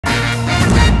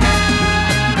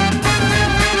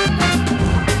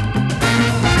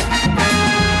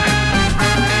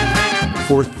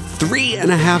For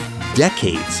 3.5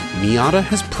 decades, Miata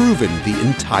has proven the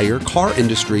entire car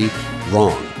industry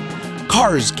wrong.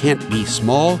 Cars can't be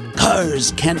small,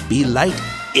 cars can't be light,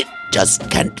 it just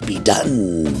can't be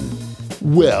done.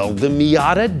 Well, the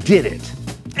Miata did it,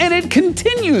 and it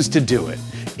continues to do it.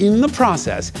 In the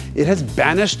process, it has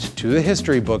banished to the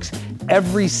history books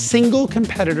every single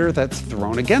competitor that's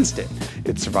thrown against it.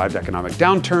 It survived economic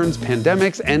downturns,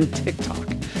 pandemics, and TikTok.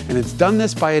 And it's done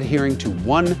this by adhering to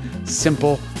one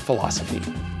simple philosophy.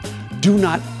 Do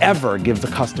not ever give the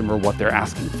customer what they're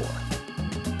asking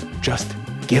for. Just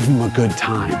give them a good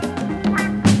time.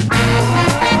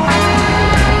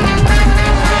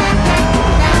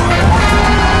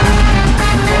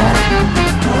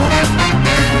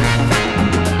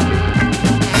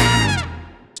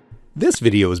 This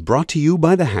video is brought to you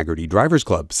by the Hagerty Drivers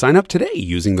Club. Sign up today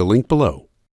using the link below.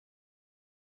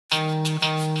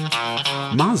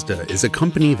 Mazda is a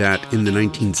company that, in the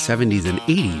 1970s and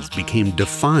 80s, became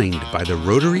defined by the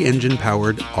rotary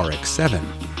engine-powered RX-7.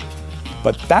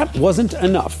 But that wasn't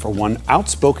enough for one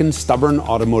outspoken, stubborn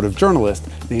automotive journalist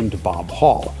named Bob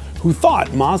Hall, who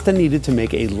thought Mazda needed to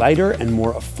make a lighter and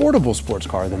more affordable sports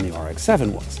car than the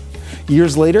RX-7 was.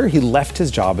 Years later, he left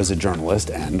his job as a journalist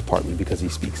and, partly because he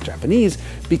speaks Japanese,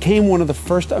 became one of the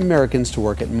first Americans to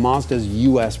work at Mazda's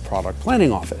US product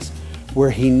planning office, where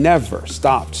he never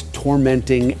stopped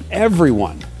tormenting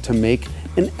everyone to make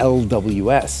an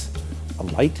LWS, a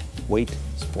lightweight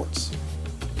sports.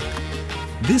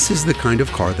 This is the kind of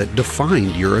car that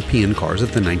defined European cars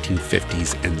of the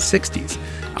 1950s and 60s.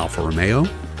 Alfa Romeo,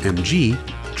 MG,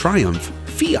 Triumph,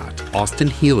 Fiat, Austin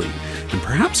Healey, and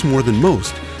perhaps more than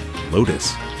most,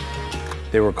 Lotus.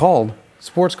 They were called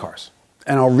sports cars.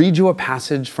 And I'll read you a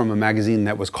passage from a magazine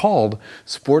that was called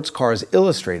Sports Cars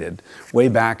Illustrated way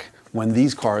back when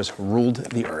these cars ruled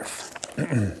the earth.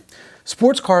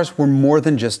 Sports cars were more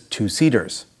than just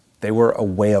two-seaters. They were a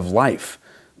way of life,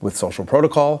 with social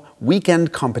protocol,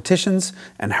 weekend competitions,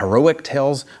 and heroic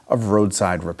tales of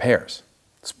roadside repairs.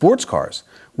 Sports cars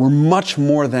were much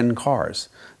more than cars.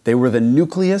 They were the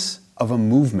nucleus of a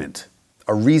movement,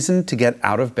 a reason to get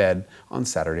out of bed on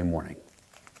Saturday morning.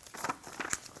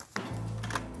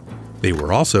 They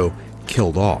were also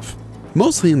killed off,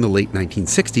 mostly in the late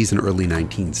 1960s and early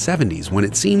 1970s, when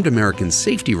it seemed American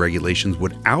safety regulations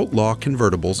would outlaw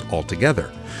convertibles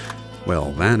altogether.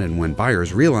 Well, that and when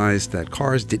buyers realized that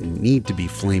cars didn't need to be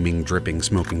flaming, dripping,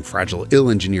 smoking, fragile,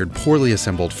 ill-engineered, poorly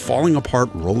assembled, falling apart,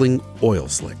 rolling oil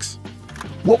slicks.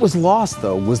 What was lost,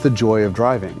 though, was the joy of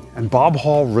driving, and Bob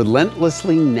Hall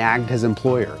relentlessly nagged his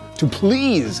employer to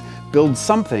please build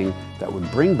something that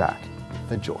would bring back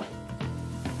the joy.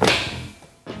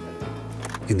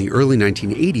 In the early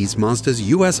 1980s, Mazda's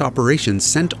US operations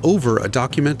sent over a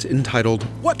document entitled,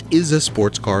 "What is a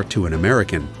Sports Car to an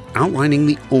American?" outlining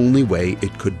the only way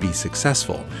it could be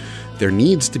successful. There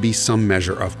needs to be some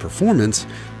measure of performance,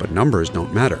 but numbers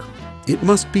don't matter. It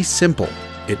must be simple.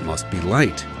 It must be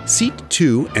light, seat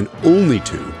two and only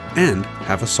two, and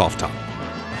have a soft top.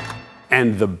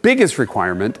 And the biggest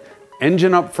requirement,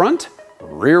 engine up front,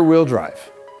 rear-wheel drive.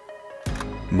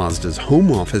 Mazda's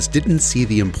home office didn't see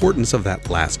the importance of that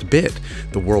last bit.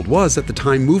 The world was, at the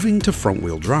time, moving to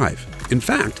front-wheel drive. In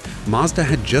fact, Mazda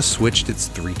had just switched its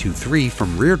 323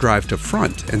 from rear drive to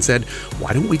front and said,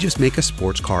 why don't we just make a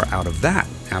sports car out of that?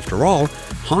 After all,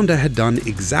 Honda had done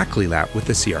exactly that with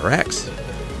the CRX.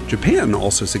 Japan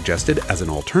also suggested, as an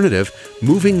alternative,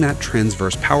 moving that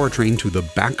transverse powertrain to the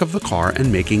back of the car and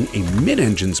making a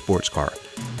mid-engine sports car,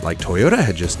 like Toyota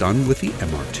had just done with the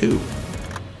MR2.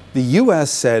 The US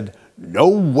said, no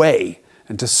way,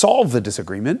 and to solve the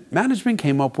disagreement, management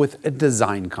came up with a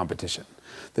design competition.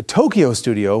 The Tokyo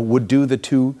studio would do the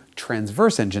two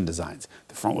transverse engine designs,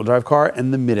 the front-wheel drive car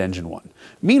and the mid-engine one.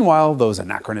 Meanwhile, those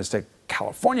anachronistic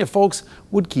California folks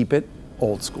would keep it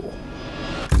old school.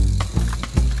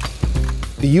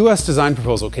 The US design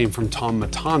proposal came from Tom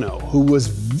Matano, who was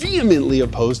vehemently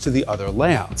opposed to the other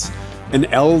layouts. An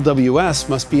LWS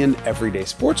must be an everyday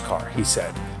sports car, he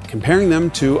said, comparing them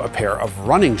to a pair of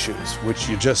running shoes, which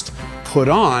you just put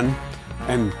on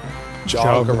and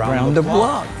jog around the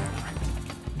block.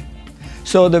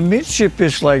 So the midship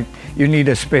is like you need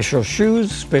a special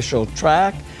shoes, special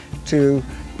track to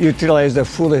utilize the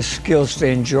fullest skills to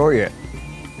enjoy it.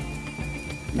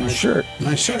 Nice shirt.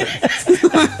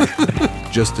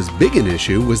 Just as big an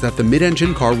issue was that the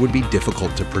mid-engine car would be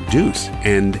difficult to produce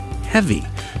and heavy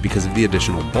because of the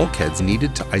additional bulkheads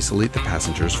needed to isolate the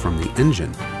passengers from the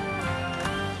engine.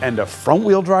 And a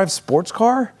front-wheel drive sports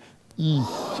car?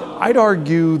 I'd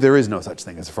argue there is no such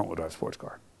thing as a front-wheel drive sports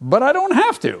car. But I don't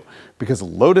have to, because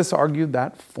Lotus argued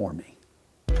that for me.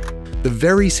 The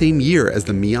very same year as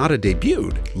the Miata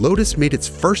debuted, Lotus made its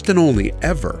first and only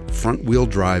ever front-wheel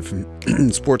drive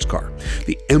sports car,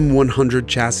 the M100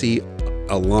 chassis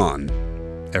Elan.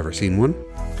 Ever seen one?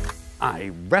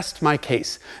 I rest my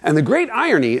case. And the great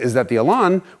irony is that the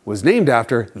Elan was named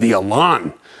after the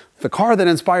Elan, the car that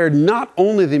inspired not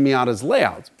only the Miata's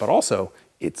layouts, but also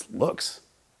its looks.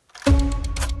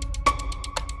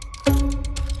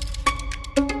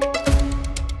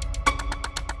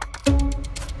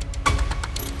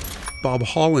 Bob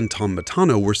Hall and Tom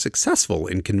Matano were successful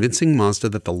in convincing Mazda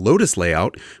that the Lotus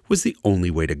layout was the only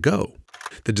way to go.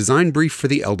 The design brief for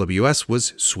the LWS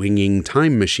was Swinging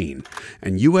Time Machine,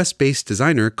 and US-based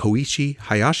designer Koichi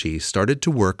Hayashi started to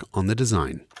work on the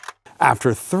design.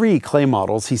 After 3 clay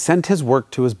models, he sent his work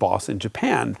to his boss in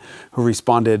Japan, who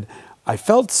responded, "I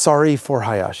felt sorry for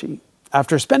Hayashi.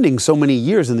 After spending so many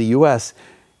years in the US,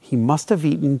 he must have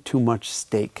eaten too much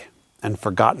steak and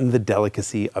forgotten the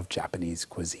delicacy of Japanese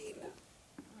cuisine."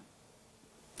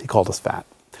 He called us fat.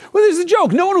 Well, there's a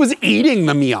joke. No one was eating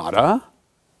the Miata.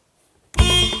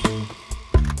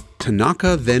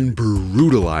 Tanaka then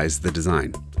brutalized the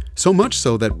design. So much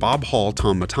so that Bob Hall,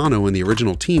 Tom Matano, and the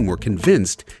original team were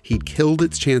convinced he'd killed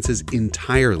its chances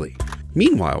entirely.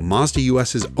 Meanwhile, Mazda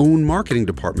US's own marketing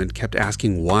department kept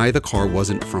asking why the car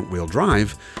wasn't front-wheel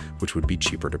drive, which would be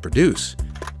cheaper to produce.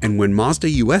 And when Mazda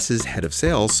US's head of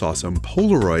sales saw some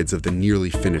Polaroids of the nearly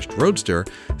finished Roadster,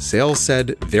 sales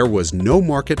said there was no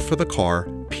market for the car,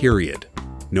 period,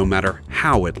 no matter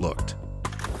how it looked.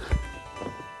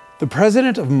 The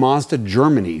president of Mazda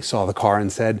Germany saw the car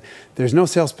and said, "There's no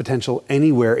sales potential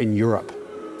anywhere in Europe."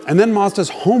 And then Mazda's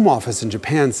home office in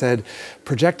Japan said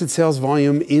projected sales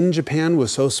volume in Japan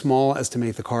was so small as to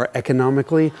make the car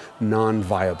economically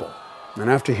non-viable. And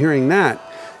after hearing that,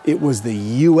 it was the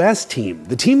US team,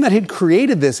 the team that had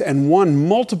created this and won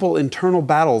multiple internal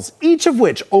battles, each of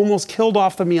which almost killed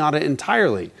off the Miata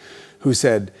entirely, who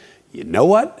said, "You know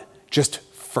what? Just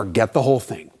forget the whole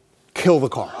thing. Kill the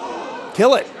car.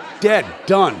 Kill it. Dead,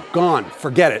 done, gone,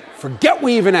 forget it. Forget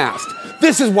we even asked.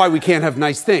 This is why we can't have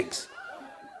nice things."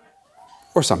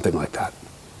 Or something like that.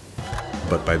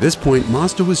 But by this point,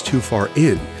 Mazda was too far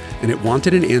in, and it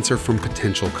wanted an answer from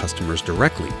potential customers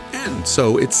directly. And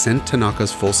so it sent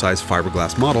Tanaka's full-size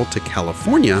fiberglass model to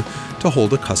California to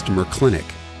hold a customer clinic.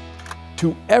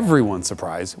 To everyone's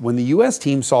surprise, when the US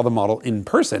team saw the model in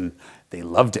person, they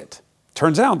loved it.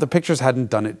 Turns out the pictures hadn't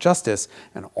done it justice,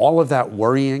 and all of that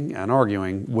worrying and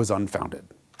arguing was unfounded.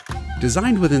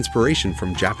 Designed with inspiration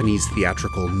from Japanese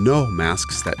theatrical no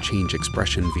masks that change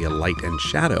expression via light and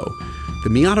shadow, the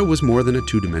Miata was more than a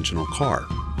two-dimensional car.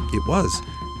 It was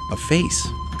a face.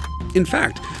 In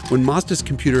fact, when Mazda's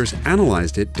computers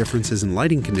analyzed it, differences in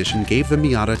lighting condition gave the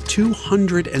Miata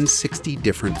 260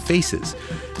 different faces,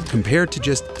 compared to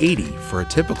just 80 for a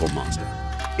typical Mazda.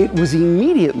 It was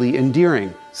immediately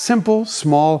endearing. Simple,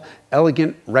 small,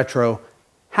 elegant, retro,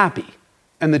 happy.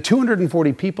 And the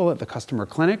 240 people at the customer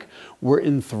clinic were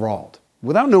enthralled.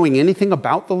 Without knowing anything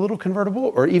about the little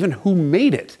convertible or even who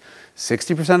made it,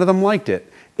 60% of them liked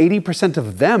it. 80%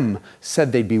 of them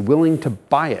said they'd be willing to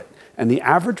buy it. And the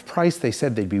average price they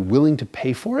said they'd be willing to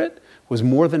pay for it was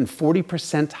more than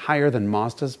 40% higher than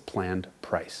Mazda's planned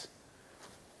price.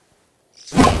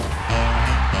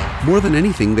 More than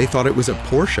anything, they thought it was a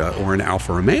Porsche or an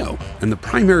Alfa Romeo, and the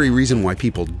primary reason why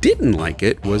people didn't like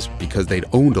it was because they'd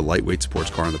owned a lightweight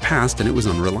sports car in the past and it was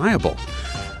unreliable.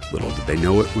 Little did they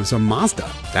know it was a Mazda.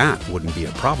 That wouldn't be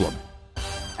a problem.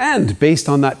 And based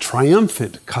on that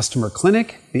triumphant customer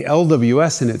clinic, the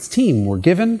LWS and its team were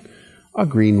given a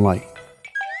green light.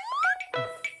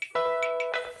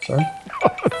 Sorry? Oh,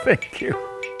 thank you.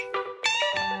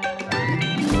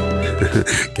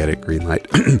 Get it, green light.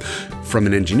 From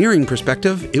an engineering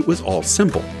perspective, it was all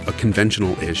simple, a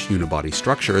conventional-ish unibody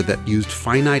structure that used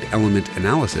finite element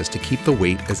analysis to keep the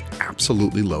weight as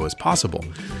absolutely low as possible.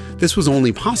 This was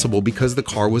only possible because the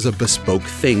car was a bespoke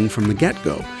thing from the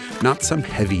get-go, not some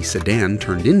heavy sedan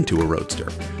turned into a roadster,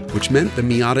 which meant the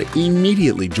Miata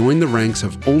immediately joined the ranks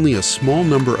of only a small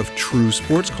number of true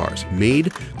sports cars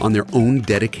made on their own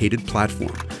dedicated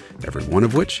platform, every one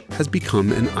of which has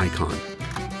become an icon.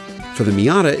 For the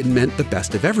Miata, it meant the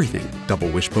best of everything. Double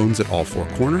wishbones at all 4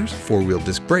 corners, 4-wheel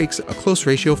disc brakes, a close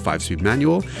ratio 5-speed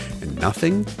manual, and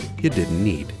nothing you didn't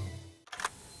need.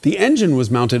 The engine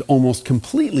was mounted almost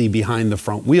completely behind the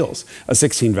front wheels, a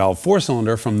 16-valve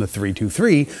four-cylinder from the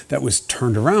 323 that was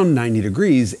turned around 90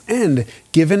 degrees and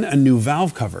given a new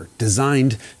valve cover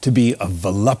designed to be a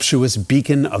voluptuous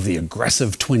beacon of the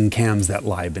aggressive twin cams that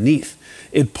lie beneath.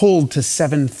 It pulled to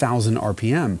 7,000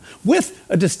 RPM with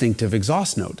a distinctive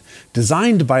exhaust note,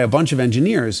 designed by a bunch of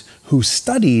engineers who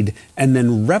studied and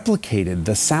then replicated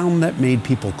the sound that made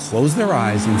people close their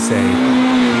eyes and say,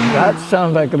 "That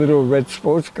sounds like a little red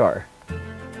sports car."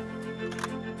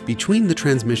 Between the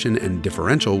transmission and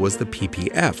differential was the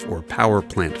PPF, or power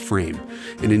plant frame,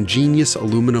 an ingenious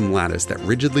aluminum lattice that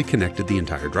rigidly connected the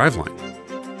entire driveline.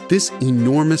 This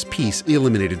enormous piece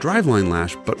eliminated driveline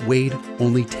lash, but weighed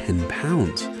only 10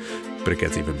 pounds. But it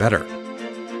gets even better.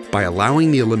 By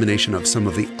allowing the elimination of some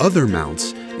of the other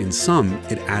mounts, in some,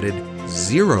 it added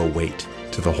 0 weight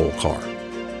to the whole car.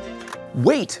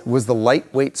 Weight was the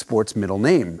lightweight sport's middle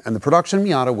name, and the production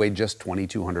Miata weighed just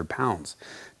 2,200 pounds.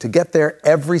 To get there,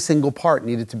 every single part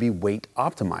needed to be weight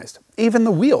optimized. Even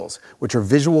the wheels, which are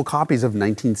visual copies of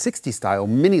 1960-style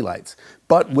mini lights,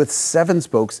 but with 7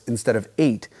 spokes instead of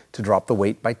 8 to drop the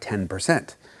weight by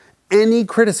 10%. Any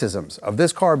criticisms of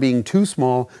this car being too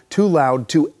small, too loud,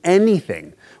 too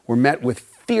anything were met with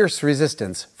fierce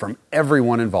resistance from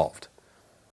everyone involved.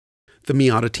 The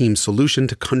Miata team's solution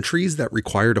to countries that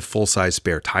required a full-size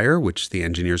spare tire, which the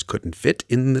engineers couldn't fit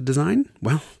in the design,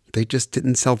 well, they just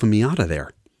didn't sell the Miata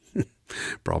there.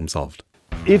 Problem solved.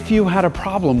 If you had a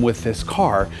problem with this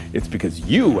car, it's because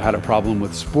you had a problem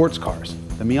with sports cars.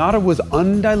 The Miata was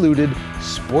undiluted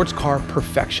sports car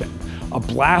perfection. A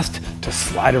blast to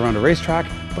slide around a racetrack,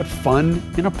 but fun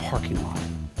in a parking lot.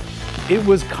 It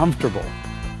was comfortable,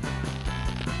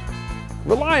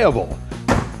 reliable,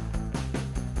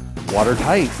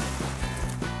 watertight,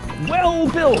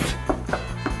 well-built,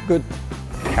 good,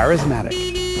 charismatic.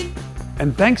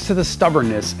 And thanks to the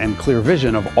stubbornness and clear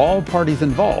vision of all parties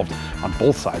involved on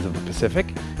both sides of the Pacific,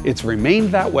 it's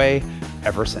remained that way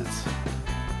ever since.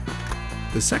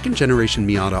 The second-generation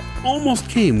Miata almost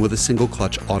came with a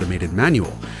single-clutch automated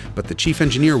manual, but the chief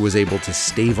engineer was able to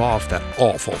stave off that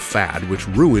awful fad which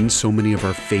ruined so many of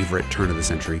our favorite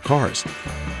turn-of-the-century cars.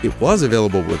 It was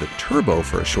available with a turbo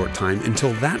for a short time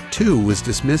until that too was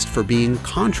dismissed for being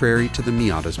contrary to the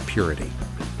Miata's purity.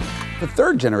 The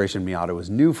third-generation Miata was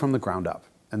new from the ground up,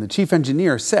 and the chief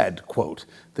engineer said, quote,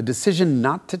 "The decision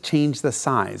not to change the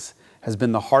size has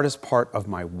been the hardest part of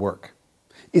my work.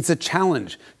 It's a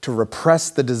challenge to repress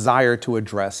the desire to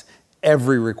address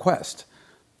every request.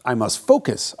 I must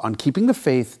focus on keeping the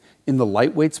faith in the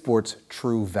lightweight sport's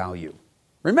true value."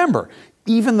 Remember,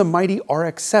 even the mighty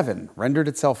RX-7 rendered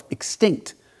itself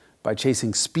extinct by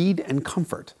chasing speed and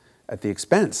comfort at the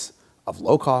expense of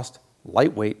low cost,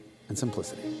 lightweight, and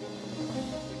simplicity.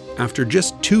 After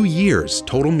just 2 years,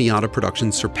 total Miata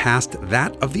production surpassed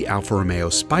that of the Alfa Romeo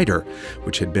Spider,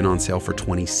 which had been on sale for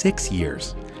 26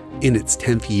 years. In its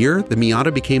 10th year, the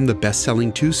Miata became the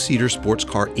best-selling two-seater sports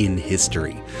car in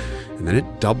history. And then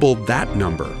it doubled that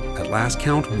number. At last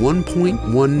count,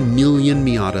 1.1 million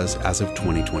Miatas as of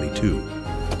 2022.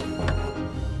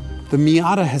 The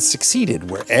Miata has succeeded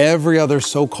where every other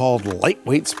so-called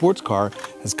lightweight sports car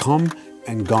has come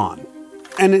and gone.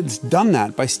 And it's done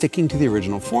that by sticking to the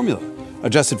original formula.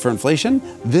 Adjusted for inflation,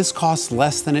 this costs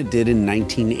less than it did in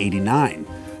 1989.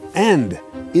 And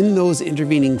in those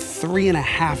intervening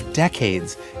 3.5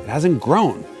 decades, it hasn't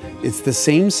grown. It's the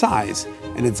same size,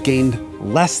 and it's gained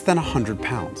less than 100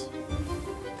 pounds.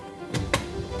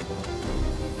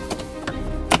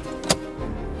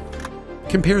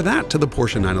 Compare that to the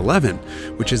Porsche 911,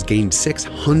 which has gained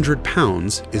 600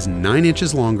 pounds, is 9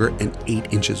 inches longer and 8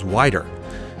 inches wider.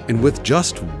 And with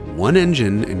just one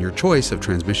engine and your choice of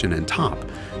transmission and top,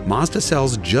 Mazda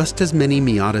sells just as many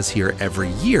Miatas here every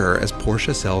year as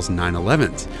Porsche sells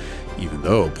 911s, even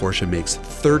though Porsche makes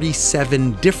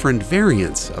 37 different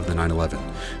variants of the 911,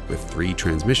 with 3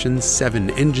 transmissions, 7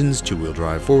 engines, 2-wheel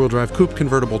drive, 4-wheel drive, coupe,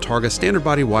 convertible, Targa, standard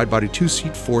body, wide body,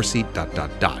 2-seat, 4-seat, ...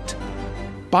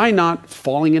 By not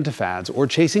falling into fads or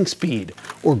chasing speed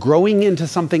or growing into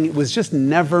something it was just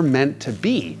never meant to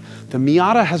be, the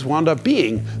Miata has wound up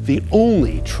being the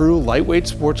only true lightweight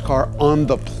sports car on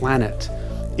the planet.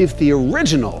 If the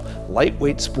original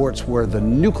lightweight sports were the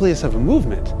nucleus of a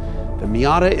movement, the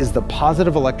Miata is the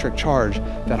positive electric charge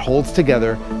that holds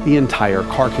together the entire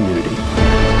car community.